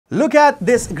Look at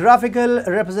this graphical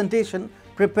representation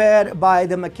prepared by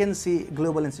the McKinsey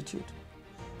Global Institute.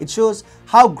 It shows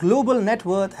how global net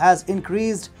worth has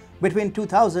increased between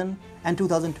 2000 and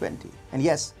 2020. And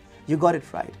yes, you got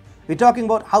it right. We're talking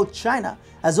about how China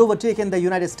has overtaken the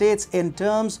United States in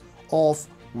terms of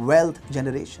wealth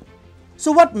generation.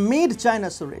 So what made China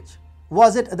so rich?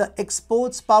 Was it the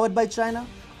exports powered by China,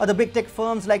 or the big tech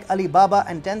firms like Alibaba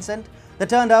and Tencent that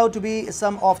turned out to be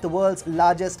some of the world's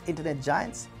largest internet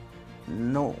giants?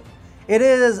 No, it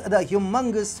is the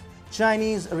humongous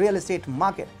Chinese real estate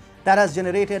market that has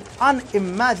generated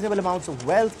unimaginable amounts of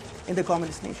wealth in the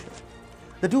communist nation.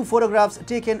 The two photographs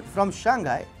taken from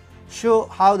Shanghai show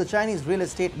how the Chinese real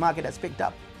estate market has picked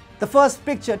up. The first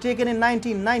picture, taken in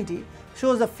 1990,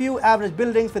 shows a few average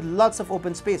buildings with lots of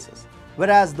open spaces,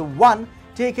 whereas the one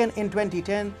taken in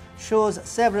 2010 shows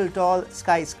several tall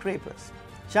skyscrapers.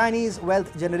 Chinese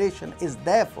wealth generation is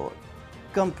therefore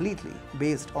completely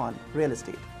based on real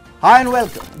estate. Hi and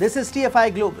welcome. This is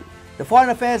TFI Global, the foreign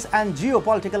affairs and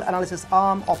geopolitical analysis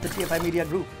arm of the TFI Media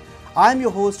Group. I am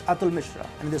your host Atul Mishra,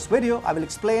 and in this video I will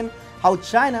explain how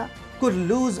China could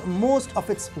lose most of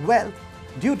its wealth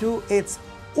due to its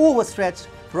overstretched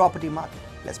property market.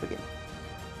 Let's begin.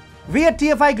 We at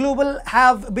TFI Global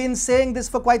have been saying this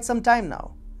for quite some time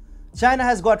now. China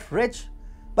has got rich,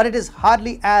 but it is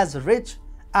hardly as rich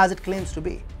as it claims to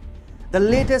be. The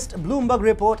latest Bloomberg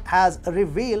report has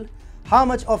revealed how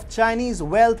much of Chinese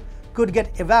wealth could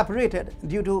get evaporated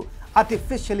due to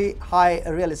artificially high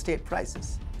real estate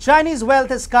prices. Chinese wealth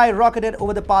has skyrocketed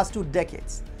over the past 2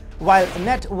 decades. While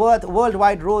net worth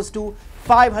worldwide rose to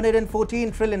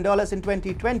 $514 trillion in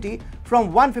 2020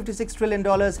 from $156 trillion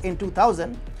in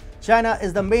 2000, China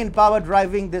is the main power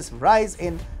driving this rise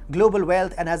in global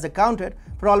wealth and has accounted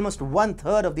for almost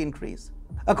 1/3 of the increase.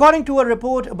 According to a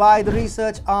report by the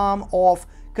research arm of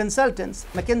consultants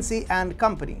McKinsey and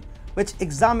Company, which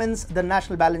examines the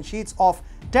national balance sheets of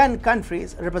 10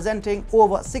 countries representing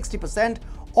over 60%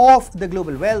 of the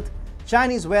global wealth,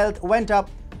 Chinese wealth went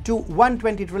up to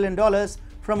 $120 trillion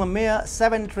from a mere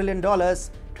 $7 trillion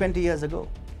 20 years ago.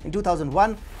 In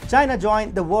 2001, China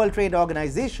joined the World Trade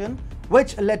Organization,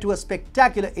 which led to a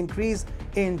spectacular increase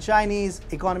in Chinese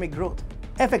economic growth.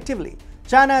 Effectively,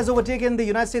 China has overtaken the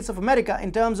United States of America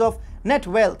in terms of net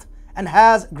wealth and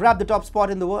has grabbed the top spot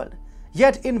in the world.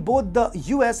 Yet in both the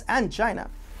US and China,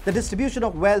 the distribution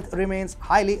of wealth remains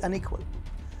highly unequal.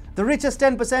 The richest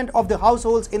 10% of the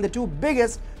households in the two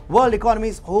biggest world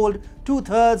economies hold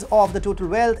 2/3 of the total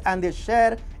wealth, and their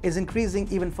share is increasing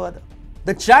even further.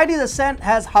 The Chinese ascent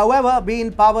has, however,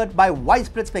 been powered by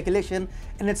widespread speculation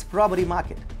in its property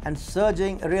market and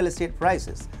surging real estate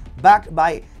prices, backed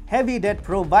by heavy debt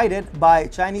provided by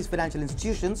Chinese financial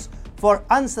institutions for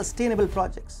unsustainable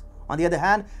projects. On the other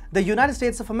hand, the United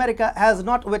States of America has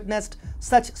not witnessed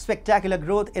such spectacular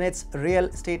growth in its real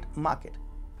estate market.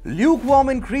 Lukewarm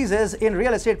increases in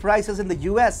real estate prices in the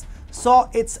US saw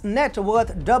its net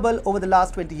worth double over the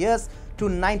last 20 years to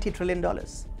 $90 trillion.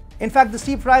 In fact, the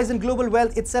steep rise in global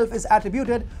wealth itself is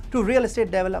attributed to real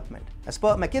estate development. As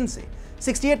per McKinsey,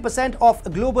 68% of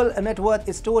global net worth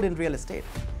is stored in real estate.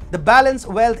 The balance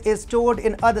wealth is stored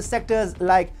in other sectors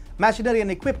like machinery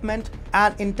and equipment,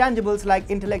 and intangibles like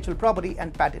intellectual property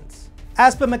and patents.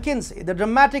 As per McKinsey, the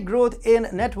dramatic growth in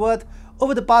net worth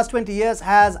over the past 20 years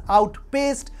has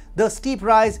outpaced the steep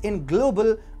rise in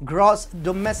global gross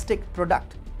domestic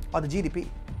product, or the GDP.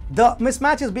 The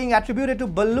mismatch is being attributed to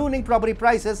ballooning property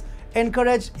prices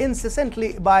encouraged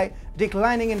incessantly by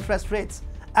declining interest rates.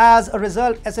 As a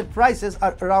result, asset prices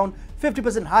are around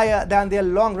 50% higher than their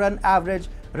long-run average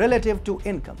relative to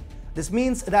income. This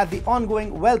means that the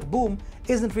ongoing wealth boom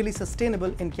isn't really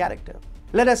sustainable in character.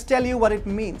 Let us tell you what it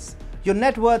means. Your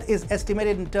net worth is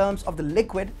estimated in terms of the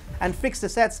liquid and fixed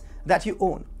assets that you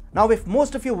own. Now, if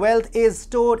most of your wealth is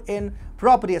stored in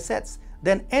property assets,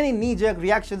 then any knee-jerk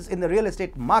reactions in the real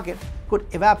estate market could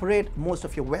evaporate most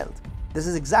of your wealth. This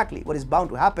is exactly what is bound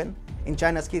to happen in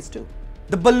China's case too.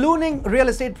 The ballooning real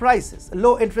estate prices,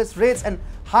 low interest rates, and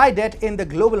high debt in the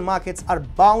global markets are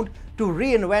bound to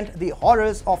reinvent the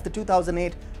horrors of the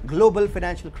 2008 global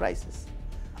financial crisis.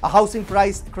 A housing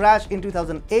price crash in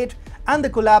 2008 and the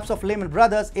collapse of Lehman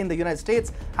Brothers in the United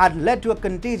States had led to a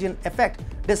contagion effect,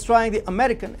 destroying the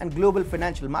American and global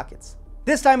financial markets.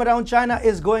 This time around, China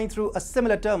is going through a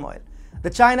similar turmoil. The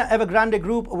China Evergrande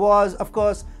Group was, of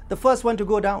course, the first one to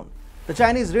go down. The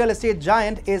Chinese real estate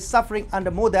giant is suffering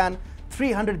under more than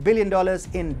 $300 billion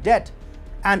in debt,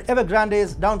 and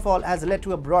Evergrande's downfall has led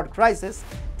to a broad crisis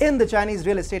in the Chinese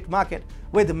real estate market,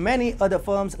 with many other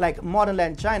firms like Modern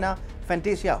Land China,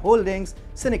 Fantasia Holdings,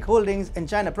 Cynic Holdings, and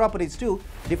China Properties too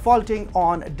defaulting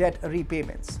on debt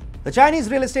repayments. The Chinese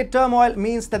real estate turmoil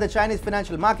means that the Chinese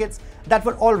financial markets that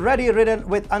were already ridden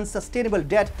with unsustainable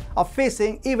debt are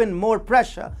facing even more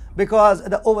pressure because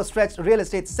the overstretched real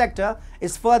estate sector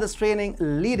is further straining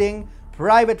leading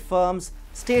private firms,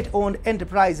 state-owned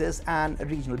enterprises, and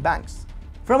regional banks.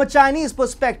 From a Chinese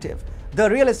perspective, the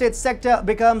real estate sector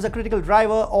becomes a critical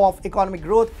driver of economic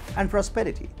growth and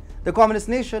prosperity. The communist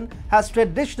nation has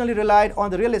traditionally relied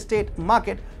on the real estate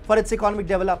market for its economic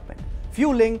development,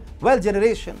 fueling wealth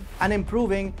generation and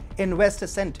improving investor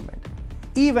sentiment.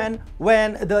 Even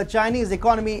when the Chinese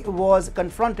economy was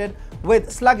confronted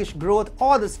with sluggish growth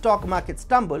or the stock market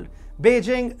stumbled,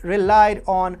 Beijing relied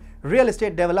on real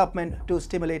estate development to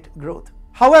stimulate growth.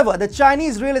 However, the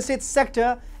Chinese real estate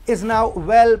sector is now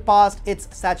well past its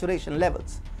saturation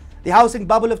levels. The housing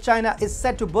bubble of China is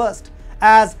set to burst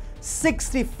as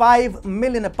 65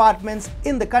 million apartments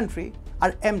in the country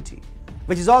are empty,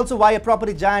 which is also why a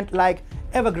property giant like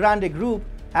Evergrande Group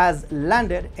has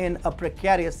landed in a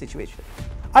precarious situation.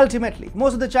 Ultimately,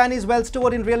 most of the Chinese wealth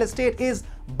stored in real estate is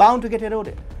bound to get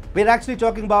eroded. We're actually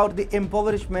talking about the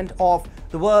impoverishment of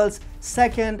the world's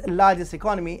second largest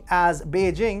economy, as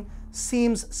Beijing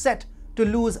seems set to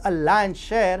lose a lion's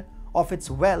share of its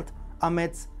wealth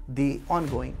amidst the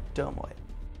ongoing turmoil.